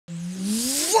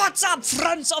What's up,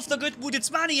 friends of the good mood? It's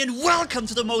Manni, and welcome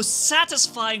to the most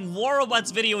satisfying War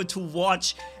Robots video to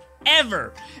watch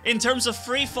ever in terms of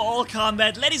free-for-all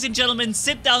combat. Ladies and gentlemen,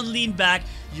 sit down, lean back.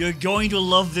 You're going to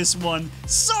love this one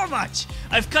so much.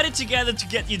 I've cut it together to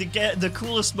get you to get the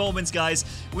coolest moments, guys.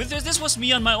 This was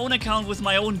me on my own account with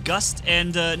my own Gust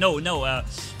and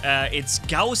it's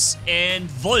Gauss and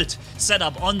Volt set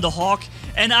up on the Hawk,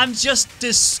 and I'm just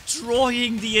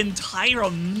destroying the entire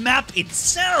map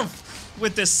itself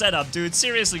with this setup, dude.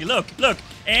 Seriously, look,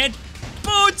 and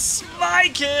boots, my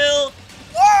kill.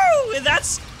 Woo! And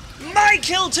that's my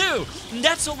kill too. And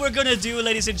that's what we're gonna do,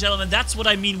 ladies and gentlemen. That's what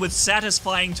I mean with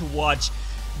satisfying to watch.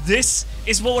 This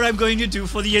is what I'm going to do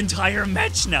for the entire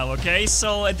match now, okay?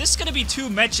 So this is gonna be 2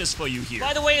 matches for you here.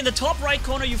 By the way, in the top right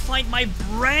corner, you find my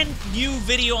brand new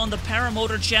video on the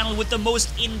Paramotor channel with the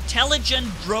most intelligent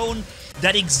drone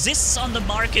that exists on the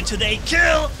market today.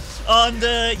 Kill!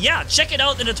 Yeah, check it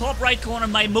out in the top right corner.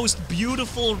 My most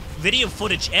beautiful video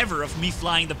footage ever of me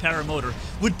flying the Paramotor.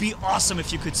 Would be awesome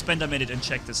if you could spend a minute and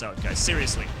check this out, guys.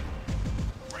 Seriously.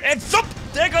 And thump!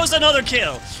 There goes another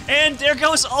kill. And there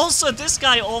goes also this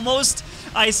guy almost.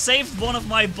 I saved one of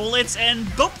my bullets and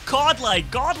boop,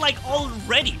 godlike. Godlike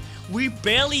already. We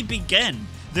barely began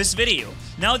this video.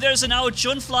 Now there's an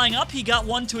Jun flying up. He got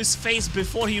one to his face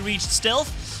before he reached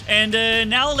stealth. And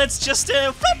now let's just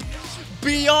whoop!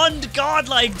 Beyond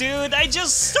godlike, dude. I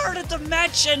just started the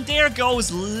match and there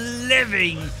goes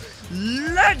living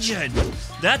legend.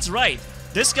 That's right.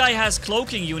 This guy has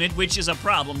cloaking unit, which is a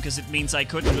problem because it means I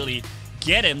couldn't really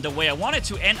get him the way I wanted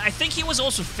to. And I think he was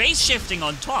also phase shifting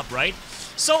on top, right?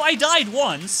 So I died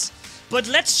once, but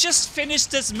let's just finish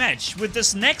this match with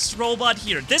this next robot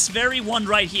here. This very one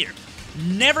right here.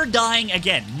 Never dying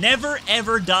again. Never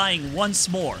ever dying once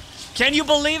more. Can you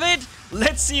believe it?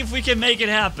 Let's see if we can make it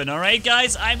happen, alright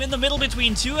guys? I'm in the middle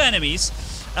between 2 enemies,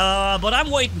 but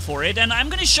I'm waiting for it, and I'm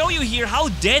gonna show you here how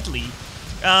deadly,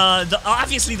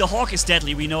 obviously the Hawk is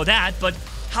deadly, we know that, but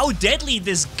how deadly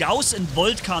this Gauss and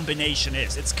Volt combination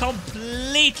is. It's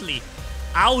completely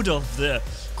out of the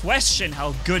question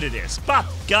how good it is. Bop,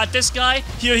 got this guy,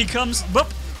 here he comes,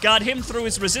 boop, got him through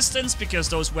his resistance, because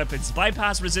those weapons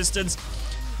bypass resistance.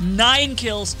 9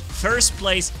 kills, first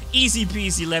place, easy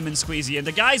peasy lemon squeezy, and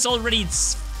the guy's already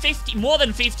more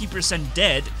than 50%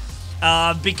 dead,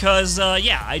 because,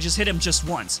 yeah, I just hit him just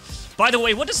once. By the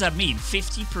way, what does that mean?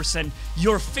 50%?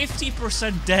 You're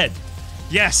 50% dead.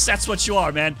 Yes, that's what you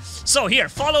are, man. So here,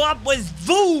 follow up with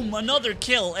boom, another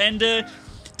kill, and,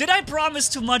 did I promise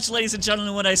too much, ladies and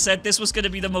gentlemen, when I said this was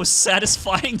gonna be the most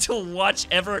satisfying to watch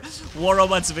ever War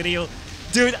Robots video?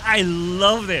 Dude, I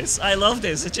love this. I love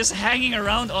this. It's just hanging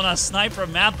around on a sniper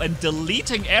map and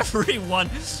deleting everyone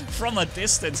from a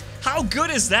distance. How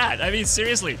good is that? I mean,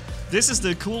 seriously, this is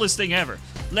the coolest thing ever.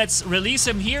 Let's release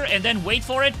him here and then wait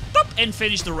for it, boop, and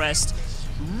finish the rest.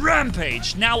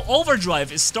 Rampage. Now,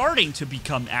 Overdrive is starting to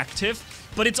become active,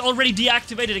 but it's already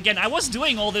deactivated again. I was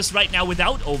doing all this right now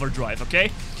without Overdrive,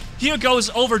 okay? Here goes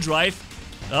Overdrive.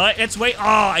 Let's wait. Oh,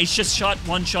 I just shot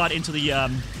one shot into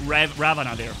the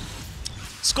Ravana there.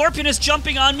 Scorpion is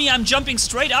jumping on me. I'm jumping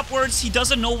straight upwards. He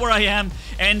doesn't know where I am,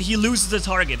 and he loses the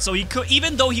target. So he could,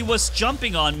 even though he was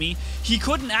jumping on me, he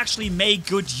couldn't actually make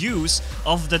good use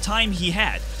of the time he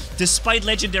had, despite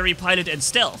Legendary Pilot and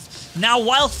Stealth. Now,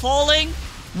 while falling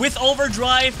with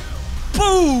Overdrive,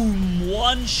 boom!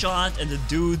 One shot, and the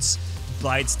dudes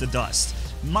bites the dust.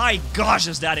 My gosh,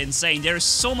 is that insane. There's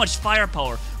so much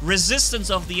firepower.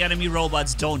 Resistance of the enemy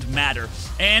robots don't matter.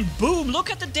 And boom, look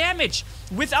at the damage.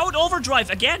 Without Overdrive,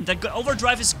 again, the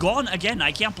Overdrive is gone again.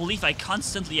 I can't believe I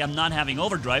constantly am not having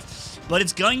Overdrive. But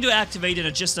it's going to activate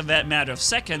in just a matter of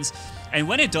seconds. And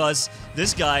when it does,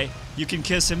 this guy, you can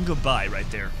kiss him goodbye right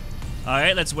there.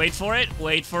 Alright, let's wait for it,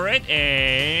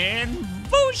 and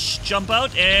boosh, jump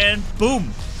out, and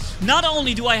boom. Not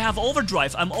only do I have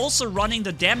Overdrive, I'm also running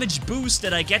the damage boost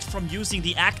that I get from using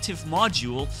the active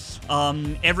module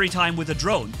every time with a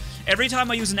drone. Every time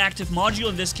I use an active module,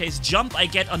 in this case Jump, I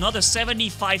get another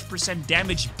 75%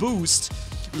 damage boost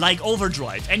like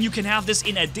Overdrive. And you can have this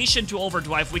in addition to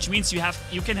Overdrive, which means you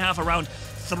can have around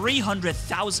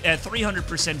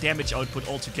 300% damage output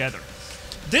altogether.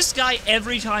 This guy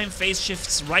every time phase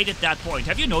shifts right at that point.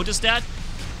 Have you noticed that?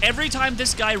 Every time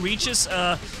this guy reaches,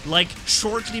 like,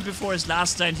 shortly before his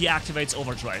last stand, he activates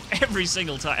Overdrive. Every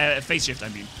single time, phase shift, I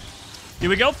mean. Here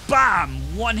we go,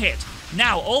 bam! One hit.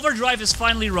 Now, Overdrive is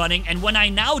finally running, and when I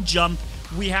now jump,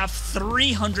 we have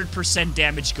 300%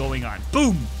 damage going on.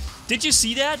 Boom! Did you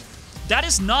see that? That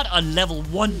is not a level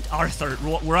 1 Arthur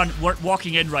we're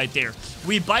walking in right there.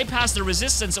 We bypassed the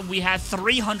resistance, and we had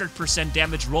 300%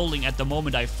 damage rolling at the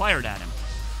moment I fired at him.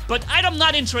 But I'm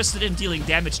not interested in dealing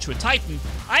damage to a Titan.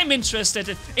 I'm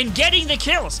interested in getting the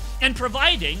kills and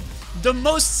providing the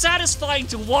most satisfying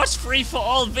to watch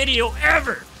free-for-all video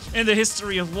ever in the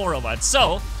history of War Robots.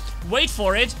 So, wait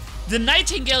for it. The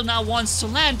Nightingale now wants to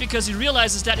land because he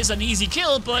realizes that is an easy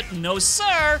kill, but no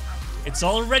sir, it's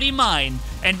already mine.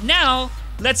 And now,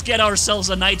 let's get ourselves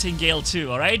a Nightingale too,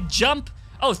 alright? Jump.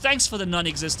 Oh, thanks for the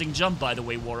non-existing jump, by the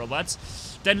way, War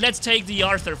Robots. Then let's take the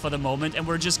Arthur for the moment, and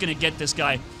we're just gonna get this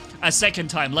guy a second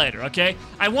time later, okay?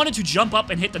 I wanted to jump up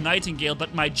and hit the Nightingale,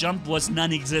 but my jump was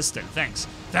non-existent. Thanks.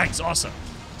 Thanks, awesome.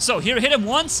 So, here, hit him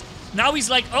once. Now he's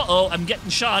like, uh-oh, I'm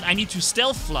getting shot. I need to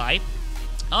stealth fly.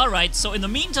 Alright, so in the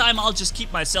meantime, I'll just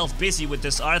keep myself busy with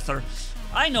this Arthur.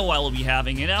 I know I will be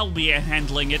having it. I'll be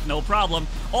handling it, no problem.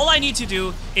 All I need to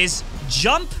do is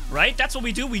jump, right? That's what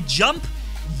we do. We jump.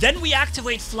 Then we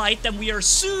activate flight, then we are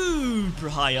super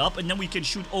high up, and then we can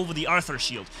shoot over the Arthur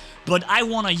shield. But I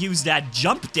want to use that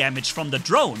jump damage from the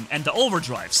drone and the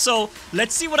overdrive. So,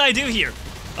 let's see what I do here.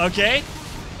 Okay?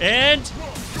 And...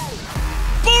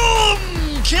 boom!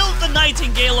 Killed the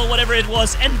Nightingale or whatever it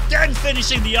was, and then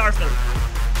finishing the Arthur.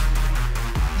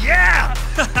 Yeah!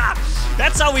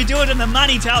 That's how we do it in the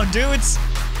Money Town, dudes.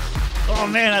 Oh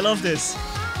man, I love this.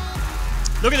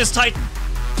 Look at this Titan.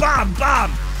 Bam,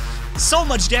 bam! So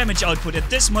much damage output at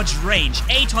this much range,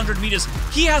 800 meters.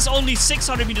 He has only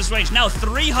 600 meters range, now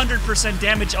 300%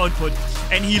 damage output,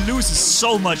 and he loses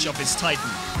so much of his Titan.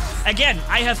 Again,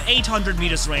 I have 800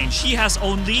 meters range, he has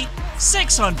only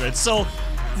 600, so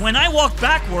when I walk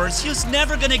backwards, he's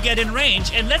never gonna get in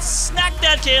range, and let's snack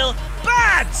that kill.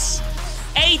 Bats!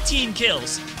 18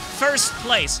 kills, first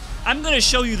place. I'm gonna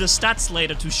show you the stats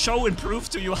later to show and prove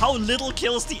to you how little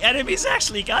kills the enemies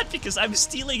actually got because I'm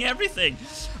stealing everything.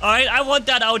 Alright, I want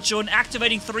that outshone,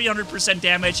 activating 300%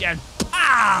 damage and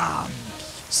BAM!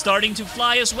 Starting to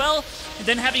fly as well, and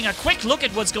then having a quick look at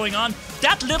what's going on.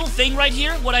 That little thing right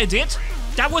here, what I did,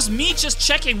 that was me just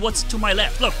checking what's to my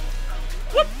left. Look.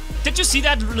 Whoop! Did you see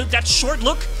that short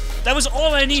look? That was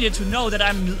all I needed to know that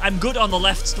I'm good on the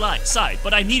left side,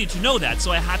 but I needed to know that,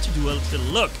 so I had to do a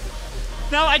little look.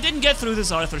 Now, I didn't get through this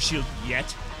Arthur shield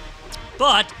yet,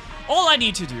 but all I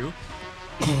need to do,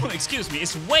 excuse me,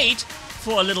 is wait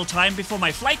for a little time before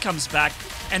my flight comes back,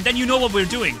 and then you know what we're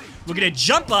doing. We're gonna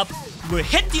jump up, we'll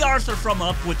hit the Arthur from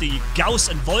up with the Gauss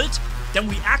and Volt, then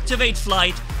we activate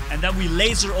flight, and then we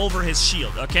laser over his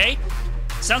shield, okay?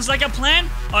 Sounds like a plan?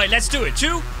 Alright, let's do it.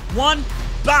 2, 1,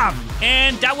 bam!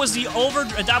 And that was the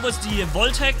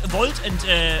Volt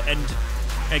and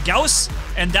Gauss,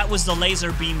 and that was the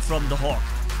laser beam from the Hawk.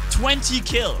 20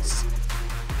 kills.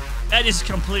 That is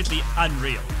completely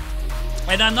unreal.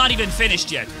 And I'm not even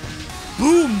finished yet.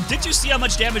 Boom! Did you see how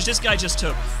much damage this guy just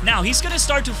took? Now, he's gonna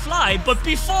start to fly, but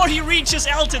before he reaches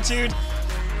altitude,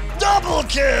 double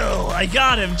kill! I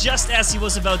got him just as he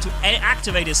was about to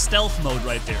activate his stealth mode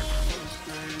right there.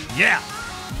 Yeah!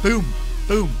 Boom!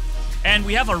 Boom! And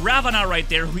we have a Ravana right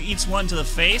there who eats one to the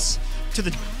face, to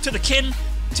the chin,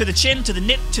 to the chin, to the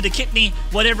nip, to the kidney,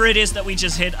 whatever it is that we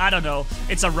just hit. I don't know.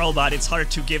 It's a robot. It's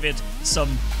hard to give it some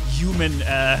human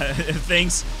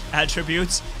things,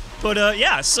 attributes. But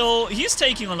yeah, so he's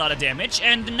taking a lot of damage,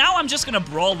 and now I'm just gonna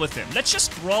brawl with him. Let's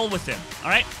just brawl with him,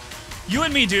 alright? You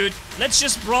and me, dude. Let's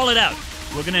just brawl it out.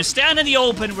 We're gonna stand in the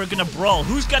open. We're gonna brawl.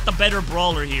 Who's got the better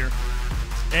brawler here?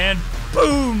 And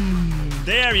boom!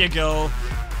 There you go.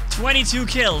 22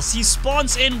 kills. He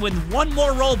spawns in with one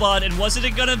more robot, and was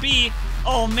it gonna be?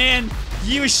 Oh man,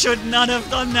 you should not have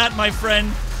done that, my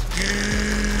friend.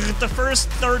 The first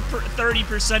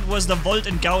 30% was the Volt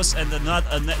and Gauss, and the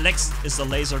next is the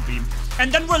laser beam.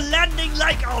 And then we're landing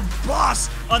like a boss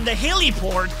on the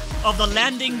heliport of the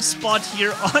landing spot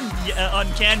here on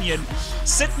Canyon.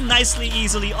 Sitting nicely,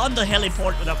 easily on the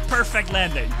heliport with a perfect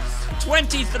landing.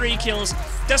 23 kills.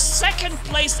 The second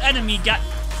place enemy got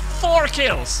 4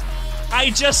 kills. I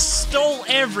just stole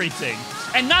everything.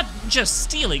 And not just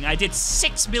stealing, I did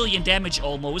 6 million damage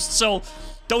almost, so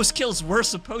those kills were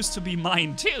supposed to be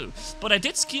mine too. But I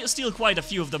did steal quite a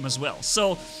few of them as well.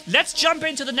 So let's jump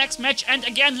into the next match. And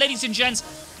again, ladies and gents,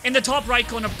 in the top right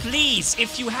corner, please,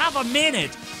 if you have a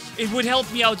minute, it would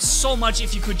help me out so much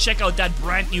if you could check out that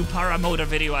brand new Paramotor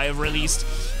video I released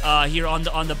here on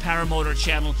the Paramotor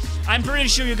channel. I'm pretty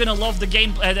sure you're gonna love the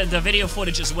the video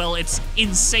footage as well. It's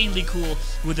insanely cool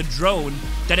with a drone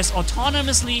that is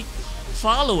autonomously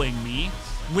following me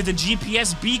with a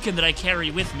GPS beacon that I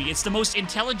carry with me. It's the most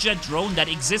intelligent drone that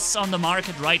exists on the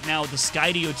market right now, the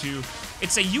Skydio 2.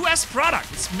 It's a US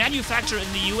product. It's manufactured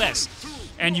in the US.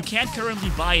 And you can't currently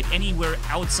buy it anywhere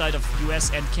outside of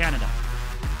US and Canada.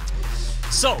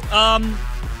 So,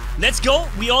 Let's go.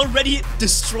 We already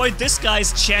destroyed this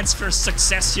guy's chance for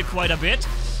success here quite a bit.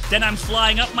 Then I'm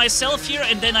flying up myself here,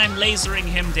 and then I'm lasering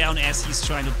him down as he's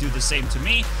trying to do the same to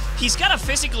me. He's got a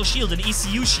physical shield, an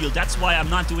ECU shield. That's why I'm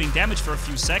not doing damage for a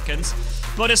few seconds.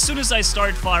 But as soon as I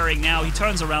start firing now, he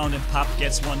turns around and pop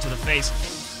gets one to the face.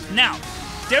 Now,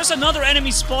 there's another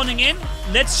enemy spawning in.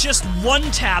 Let's just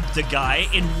one-tap the guy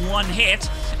in one hit,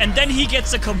 and then he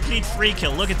gets a complete free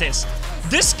kill. Look at this.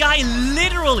 This guy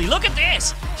literally, look at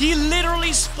this. He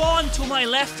literally spawned to my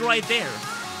left right there.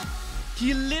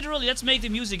 He literally, let's make the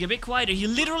music a bit quieter. He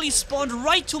literally spawned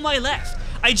right to my left.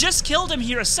 I just killed him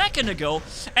here a second ago,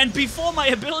 and before my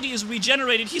ability is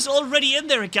regenerated, he's already in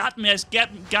there and got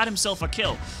himself a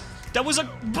kill. That was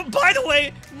by the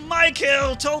way, my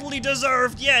kill, totally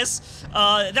deserved, yes.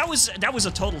 That was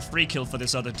a total free kill for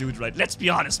this other dude, right? Let's be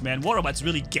honest, man. Polarbearz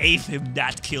really gave him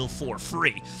that kill for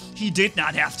free. He did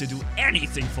not have to do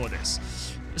anything for this.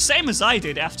 Same as I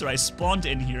did after I spawned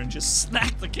in here and just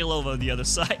snacked the kill over on the other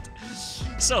side.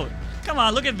 So, come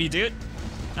on, look at me, dude.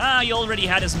 He already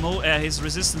had his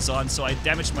resistance on, so I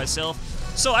damaged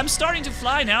myself. So I'm starting to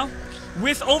fly now,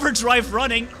 with overdrive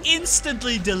running,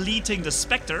 instantly deleting the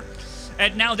Spectre.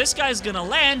 And now this guy's gonna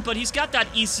land, but he's got that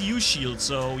ECU shield,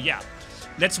 so yeah.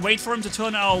 Let's wait for him to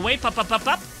turn our way, pop, pop, pop,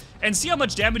 pop, and see how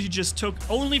much damage he just took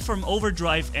only from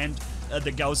overdrive and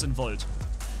the Gauss and Volt.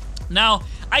 Now,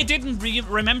 I didn't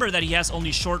remember that he has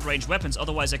only short-range weapons,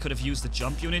 otherwise I could have used the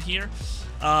jump unit here.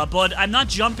 But I'm not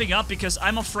jumping up because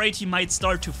I'm afraid he might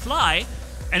start to fly,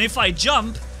 and if I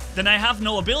jump, then I have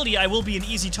no ability. I will be an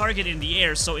easy target in the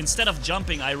air, so instead of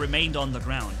jumping, I remained on the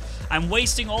ground. I'm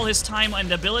wasting all his time and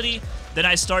ability, then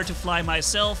I start to fly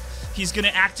myself. He's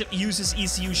gonna use his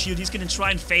ECU shield, he's gonna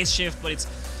try and phase shift, but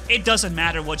it doesn't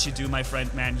matter what you do, my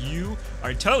friend, man. You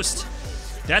are toast.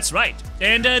 That's right.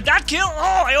 And that kill,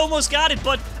 oh, I almost got it,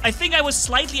 but I think I was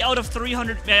slightly out of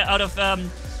 300,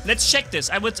 let's check this.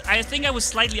 I think I was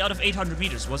slightly out of 800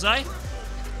 meters, was I?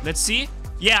 Let's see.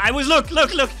 Yeah, I was, look.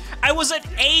 I was at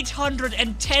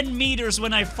 810 meters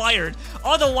when I fired.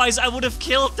 Otherwise, I would have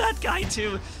killed that guy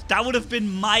too. That would have been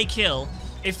my kill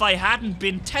if I hadn't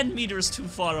been 10 meters too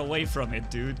far away from it,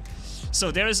 dude.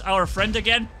 So there's our friend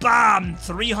again. Bam!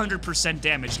 300%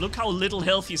 damage. Look how little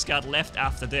health he's got left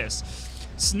after this.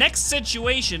 Next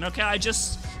situation, okay, I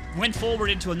just went forward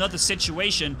into another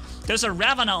situation. There's a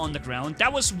Ravana on the ground.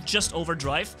 That was just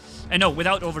overdrive. No,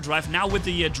 without overdrive. Now with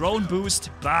the drone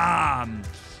boost, bam!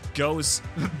 Goes,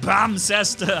 bam,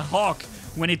 says the Hawk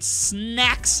when it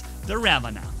snacks the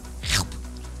Ravana.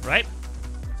 Right?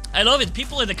 I love it.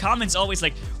 People in the comments always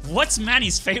like, what's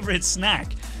Manny's favorite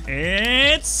snack?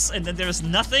 It's... And then there's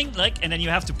nothing, like, and then you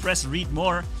have to press read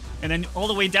more. And then all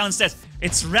the way down says,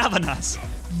 it's Ravana's.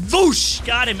 Whoosh!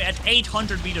 Got him at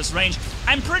 800 meters range.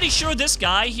 I'm pretty sure this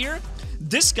guy here,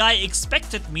 this guy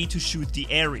expected me to shoot the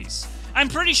Ares. I'm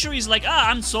pretty sure he's like,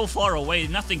 I'm so far away,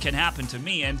 nothing can happen to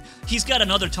me, and he's got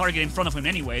another target in front of him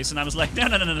anyways, and I was like, no.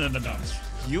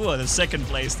 You are the second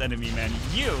placed enemy, man.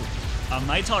 You are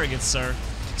my target, sir.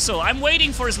 So I'm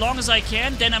waiting for as long as I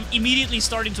can, then I'm immediately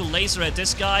starting to laser at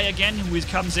this guy again, who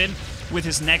comes in with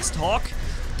his next Hawk.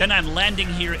 Then I'm landing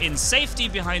here in safety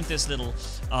behind this little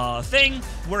thing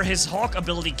where his Hawk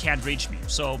ability can't reach me.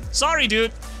 So, sorry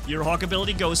dude, your Hawk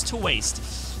ability goes to waste.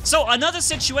 So, another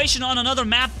situation on another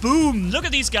map, boom! Look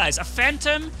at these guys, a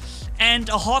Phantom and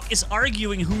a Hawk is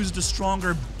arguing who's the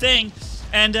stronger thing.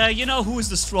 And you know who is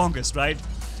the strongest, right?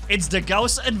 It's the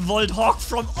Gauss and Volt Hawk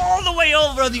from all the way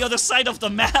over on the other side of the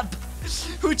map,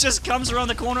 who just comes around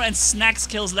the corner and snacks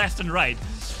kills left and right.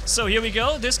 So here we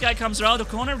go, this guy comes around the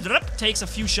corner, takes a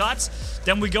few shots,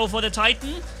 then we go for the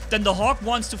Titan, then the Hawk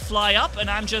wants to fly up,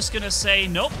 and I'm just gonna say,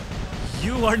 nope,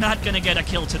 you are not gonna get a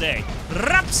kill today.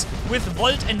 Raps! With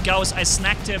Volt and Gauss, I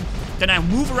snacked him, then I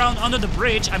move around under the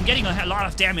bridge, I'm getting a lot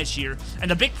of damage here, and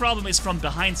the big problem is from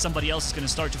behind somebody else is gonna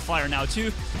start to fire now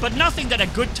too, but nothing that a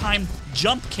good time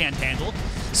jump can't handle.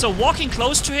 So walking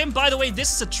close to him, by the way,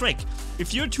 this is a trick.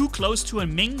 If you're too close to a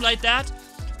Ming like that,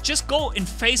 just go in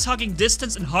face-hugging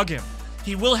distance and hug him.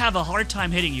 He will have a hard time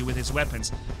hitting you with his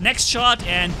weapons. Next shot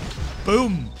and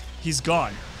boom, he's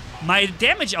gone. My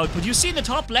damage output, you see in the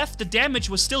top left, the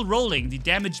damage was still rolling. The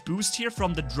damage boost here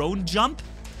from the drone jump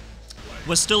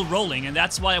was still rolling, and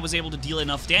that's why I was able to deal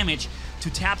enough damage to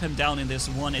tap him down in this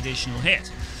one additional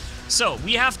hit. So,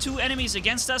 we have two enemies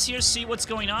against us here. See what's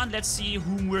going on. Let's see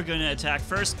whom we're gonna attack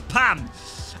first. Pam!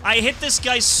 I hit this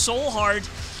guy so hard.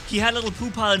 He had a little poo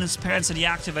pile in his pants and he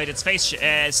activated space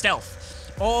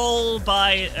stealth. All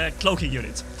by cloaking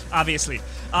unit, obviously.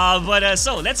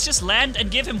 So let's just land and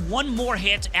give him one more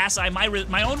hit as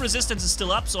my own resistance is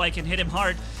still up so I can hit him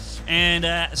hard.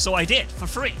 And so I did, for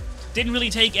free. Didn't really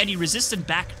take any resistant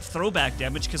throwback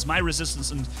damage because my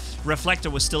resistance and reflector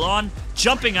was still on.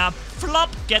 Jumping up, flop,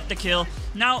 get the kill.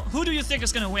 Now, who do you think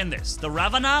is gonna win this? The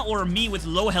Ravana or me with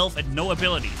low health and no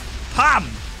ability? Pam!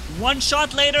 One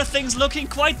shot later, things looking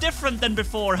quite different than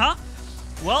before, huh?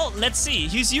 Well, let's see.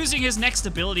 He's using his next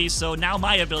ability, so now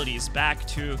my ability is back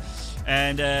to...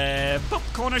 And, pop,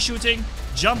 corner shooting,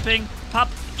 jumping, pop.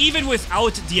 Even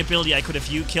without the ability, I could have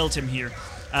killed him here.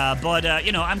 But,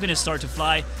 you know, I'm gonna start to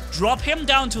fly. Drop him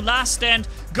down to last stand.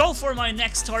 Go for my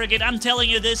next target. I'm telling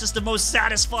you, this is the most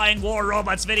satisfying War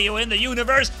Robots video in the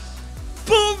universe.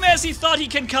 Boom! As he thought he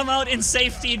can come out in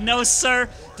safety. No, sir.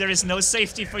 There is no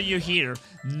safety for you here.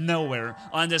 Nowhere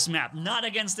on this map. Not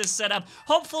against this setup.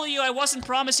 Hopefully, I wasn't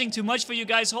promising too much for you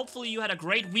guys. Hopefully, you had a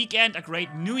great weekend, a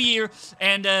great new year.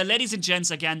 And, ladies and gents,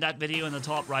 again, that video in the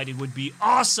top right, it would be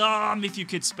awesome if you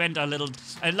could spend a little,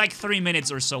 like 3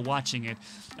 minutes or so watching it.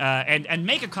 And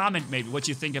make a comment, maybe, what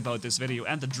you think about this video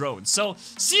and the drone. So,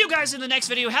 see you guys in the next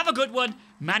video. Have a good one.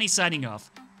 Manni signing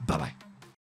off. Bye-bye.